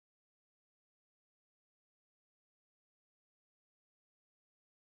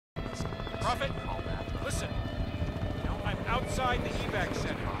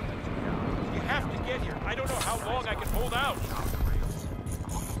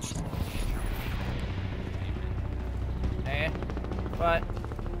What?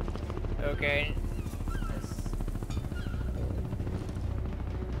 Okay.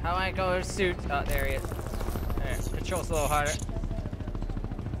 How do I go to suit? Oh, there he is. There. Control's a little harder.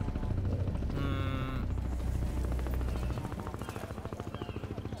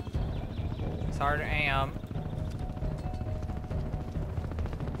 It's harder to aim.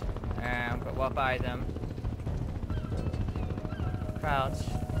 And go up by them. Crouch.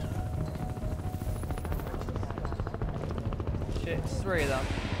 Shit, it's 3 of them.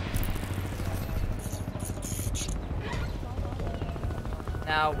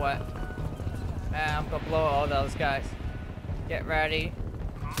 Now what? I'm gonna blow all those guys. Get ready.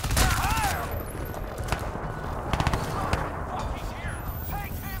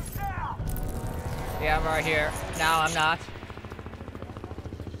 Yeah, I'm right here. Now I'm not.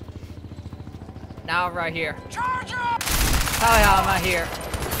 Now I'm right here. Charge up! How the hell am I here?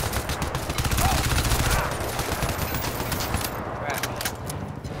 Crap.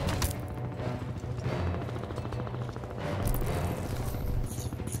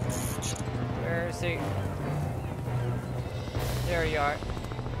 Where is he? There you are.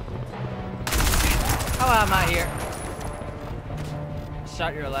 How am I here?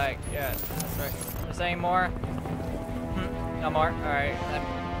 Shot your leg. Yeah, that's right. Is there any more? No more? Alright.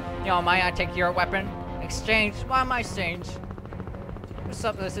 You know, might I take your weapon? Exchange? Why am I exchange? What's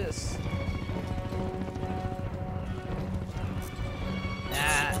up with this?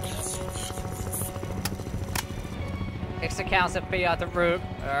 Nah. X accounts that be out the roof.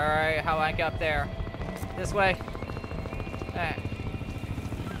 Alright, how do I get up there? This way?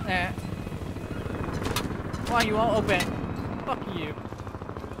 Why you won't open? Fuck you.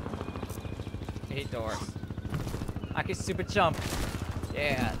 I hate doors. I can super jump.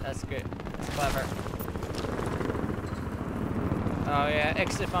 Yeah, that's good. That's clever. Oh yeah,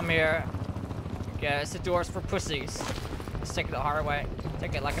 exit from here. Yeah, it's the doors for pussies. Let's take it the hard way.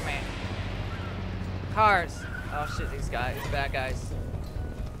 Take it like a man. Cars. Oh shit, these guys, bad guys.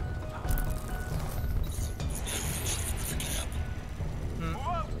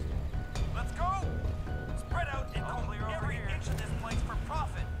 Let's go. Spread out and clear every inch of this place for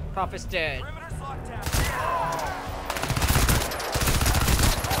profit. Prophet's dead. Perimeter's locked down.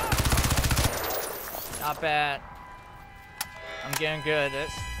 Not bad. I'm getting good at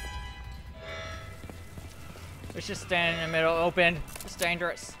this. Let's just stand in the middle, open. It's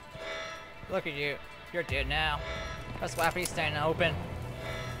dangerous. Look at you. You're dead now. That's why he's standing open.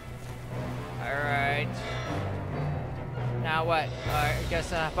 Alright. Now what? Alright, I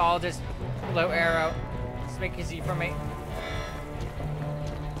guess follow this low arrow. Let's make it easy for me.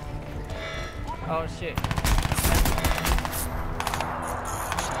 Oh shit.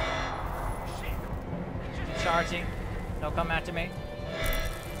 Charging. Don't come after me.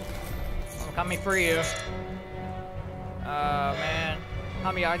 I'm coming for you. Oh man.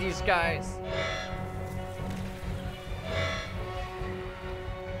 How many are these guys?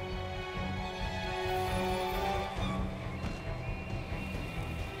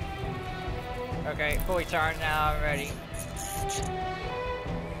 Okay, fully charged now, ready.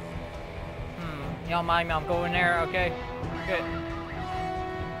 You don't mind me, I'm going there, okay? Good.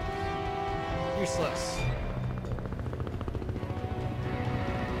 Useless.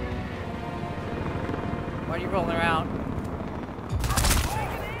 Why are you rolling around?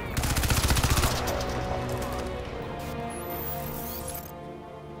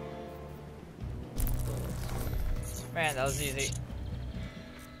 Man, that was easy.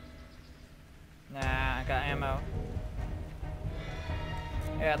 Nah, I got ammo.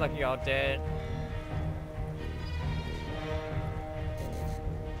 Yeah, look, you all dead.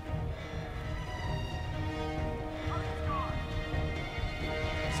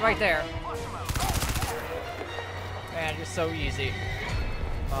 It's right there. Man, you're so easy.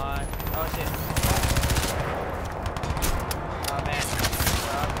 Come on. Oh shit. Oh man.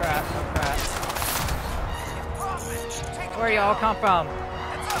 Oh crap. Oh crap. Where y'all come from?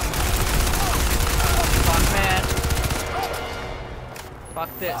 Fuck man. Fuck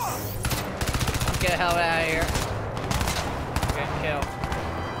this. Let's get the hell out of here. I'm getting killed.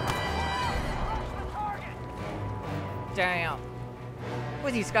 Damn.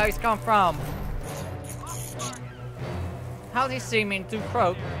 Where these guys come from? How they see me through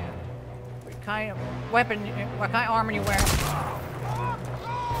croak? What kind of weapon, what kind of armor you wearing?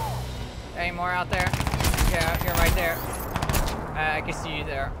 Any more out there? Yeah, you're right there. I can see you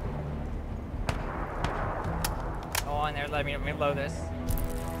there. Go on there, let me reload this.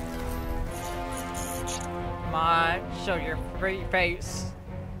 Come on, show your pretty face.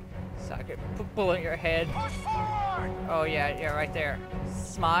 So I can put a bullet in your head. Oh yeah, yeah, right there.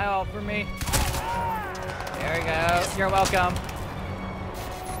 Smile for me. There we go. You're welcome.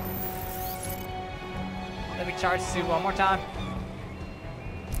 Let me charge suit one more time.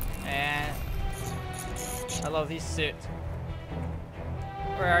 And I love these suits.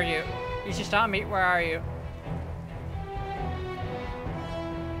 Where are you? You should stop me. Where are you?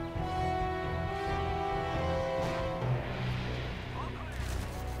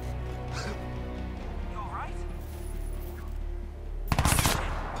 You alright?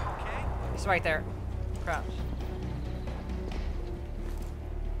 Okay. He's right there. Crouch.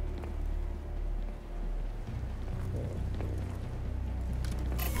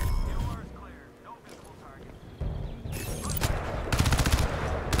 DOR is clear. No visible target.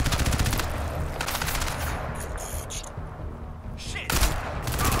 Shit!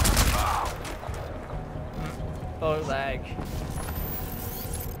 Bow leg.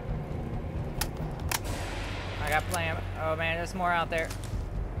 I got plenty. Oh man, there's more out there.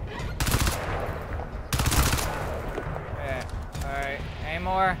 Okay. Alright. Any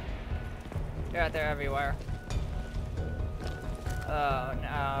more? They're out there everywhere. Oh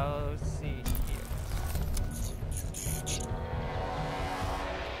no. Let's see here.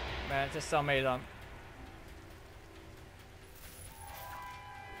 Man, just so many of them.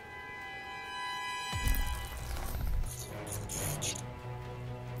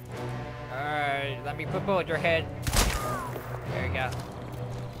 Alright, let me put bullet your head. There you go.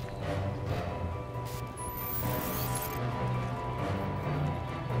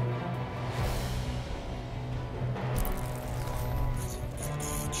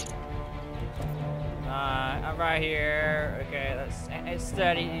 I'm right here. Okay, it's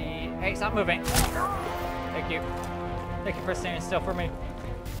steady. Hey, stop moving. Thank you. Thank you for standing still for me.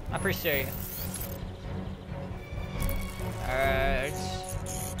 I appreciate it. Alright.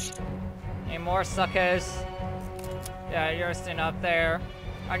 Any more suckers? Yeah, you're sitting up there.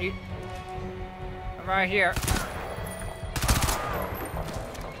 Are you? I'm right here.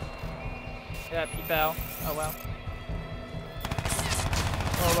 Yeah, he fell. Oh well.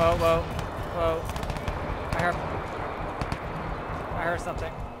 Whoa, whoa, whoa, whoa. I heard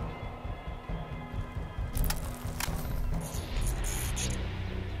something.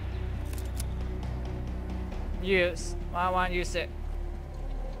 Use. Well, I want to use it.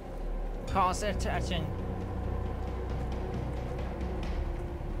 Constant attention.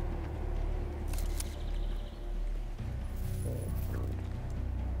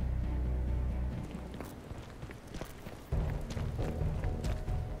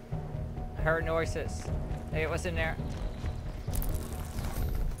 I heard noises. Hey, what's in there?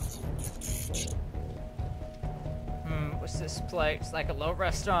 What's this place? It's like a low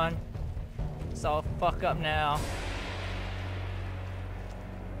restaurant. It's all fuck up now.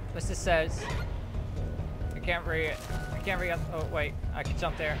 What's this says? I can't read it. I can't read it. Oh, wait. I can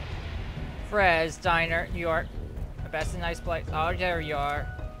jump there. Fred's Diner, New York. I bet it's a nice place. Oh, there you are.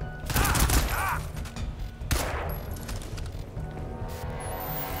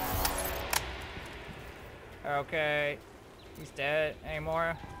 Okay. He's dead. Any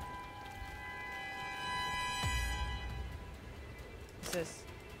more? What's this?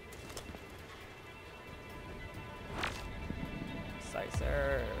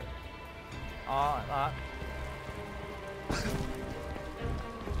 Slicer. Oh, unlock.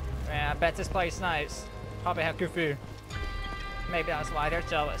 Man, I bet this place is nice. Probably have good food. Maybe that's why they're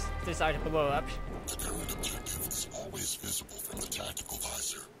jealous. Decided to blow up. The current objective is always visible from the tactical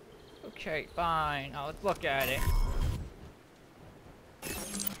visor. Okay, fine. I'll look at it.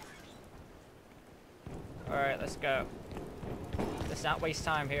 Alright, let's go. Let's not waste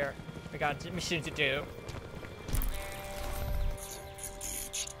time here. We got a mission to do.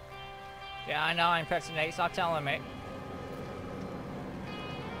 Yeah, I know I'm pressing 8, stop telling me.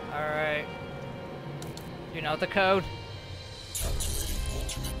 Alright. You know the code?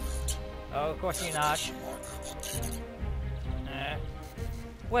 Oh, of course you're not.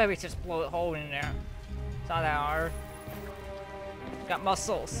 Well, we just blow a hole in there. It's not that hard. Got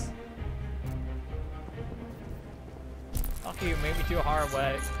muscles. Fuck you, made me do a hard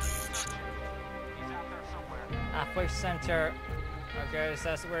way. He's out there somewhere. Halfway center. Okay, so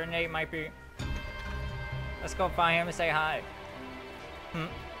that's where Nate might be. Let's go find him and say hi.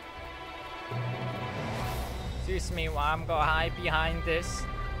 Excuse me while I'm gonna hide behind this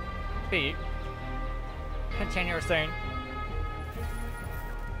beat container thing.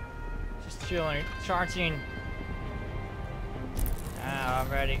 Just chilling, charging. I'm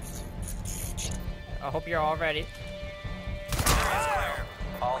ready. I hope you're all ready.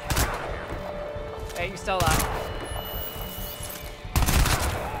 All Hey, you still alive?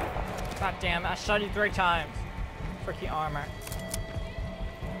 God damn it, I shot you 3 times. Freaking armor.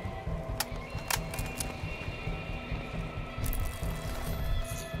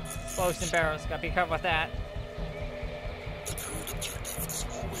 Explosion barrels, gotta be careful with that.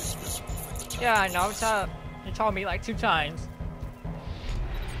 Yeah, I know. You told me like 2 times.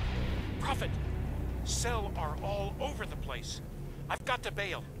 Prophet, Cell are all over the place. I've got to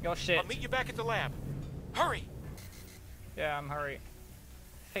bail. Yo, shit. I'll meet you back at the lab. Hurry! Yeah, I'm hurry.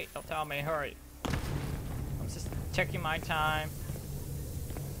 Hey, don't tell me, hurry. I'm just checking my time.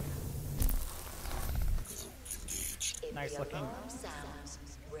 Nice looking.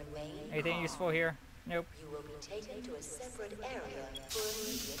 Anything useful here? Nope. You will be taken to a separate area for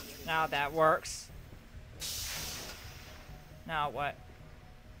immediate treatment. Now that works. Now what?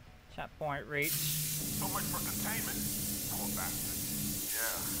 Checkpoint reach. So much for containment. Poor bastards.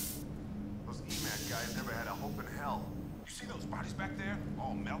 Yeah. Those EMAC guys never had a hope in hell. You see those bodies back there?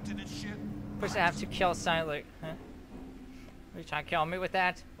 All melted and shit? Push have to kill silently. Huh? You try to kill me with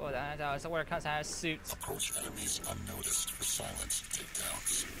that? Well, that was where it comes out of suits. Approach enemies unnoticed for silence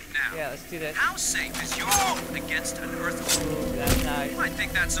takedowns. Now, Yeah, let's do this. how safe is your home against an earthquake? Ooh, that's nice. You might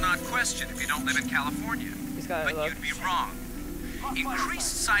think that's an odd question if you don't live in California. He's got But look. you'd be wrong.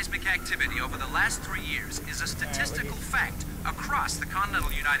 Increased seismic activity over the last 3 years is a statistical fact across the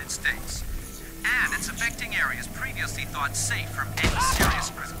continental United States. And it's affecting areas previously thought safe from any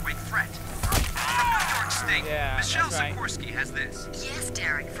serious earthquake threat. From New York State, Yeah, Michelle that's right. Sikorsky has this. Yes,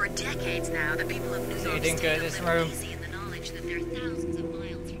 Derek. For decades now, the people of New So you York didn't State go to have this lived room? easy in the knowledge that they're thousands of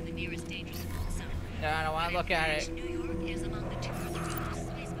miles from the nearest dangerous fault zone. No, I don't want to look at it. New York is among the 2 or 3 most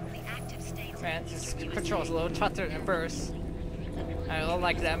seismically active states Man, in the this eastern control's a USA. little tougher than first. I don't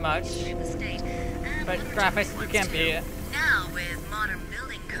like that much. In the state. And But limited graphics, you ones can't too. beat it. Now, with modern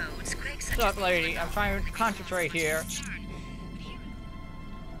building codes, quakes such Look, as lady, I'm trying to concentrate here.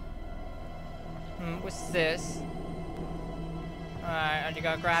 What's this? Alright, you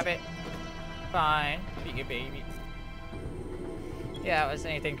gotta grab it. Fine. Beat you, baby. Yeah, was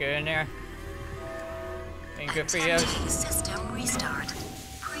anything good in there? Anything good for you? Attempting system restart.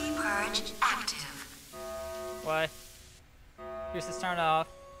 Pre-purge active. What? Here's this turned off.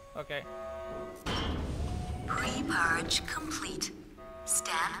 Okay. Pre-purge complete.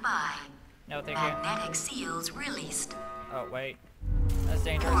 Stand by. No, thank you. Magnetic seals released. Oh, wait. That's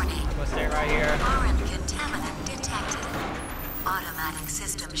dangerous. Warning. I'm gonna stay right here. Foreign contaminant detected. Automatic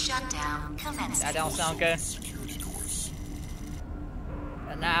system shutdown commencing. That don't sound good. Security doors.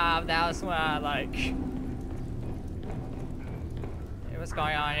 And now, that's what I like. Hey, what's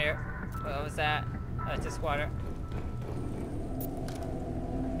going on here? What was that? That's just water.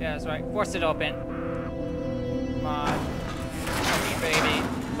 Yeah, that's right. Force it open. Come on. Come on, baby.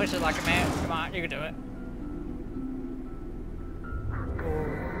 Push it like a man. Come on, you can do it. Oh,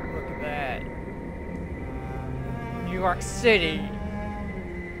 look at that. New York City.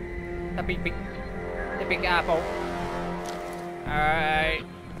 The big apple. Alright.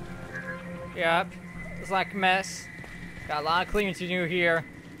 Yep. Looks like a mess. Got a lot of cleaning to do here.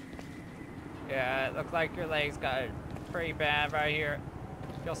 Yeah, it looks like your legs got it pretty bad right here.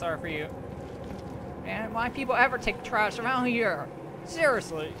 Feel sorry for you. Man, why people ever take trash around here?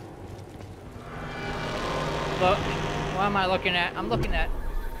 Seriously. Look, what am I looking at? I'm looking at.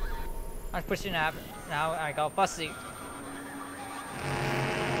 I'm pushing up. Now I go fussy.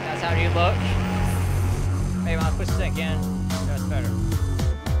 That's how you look. Maybe I'll push it again. That's better.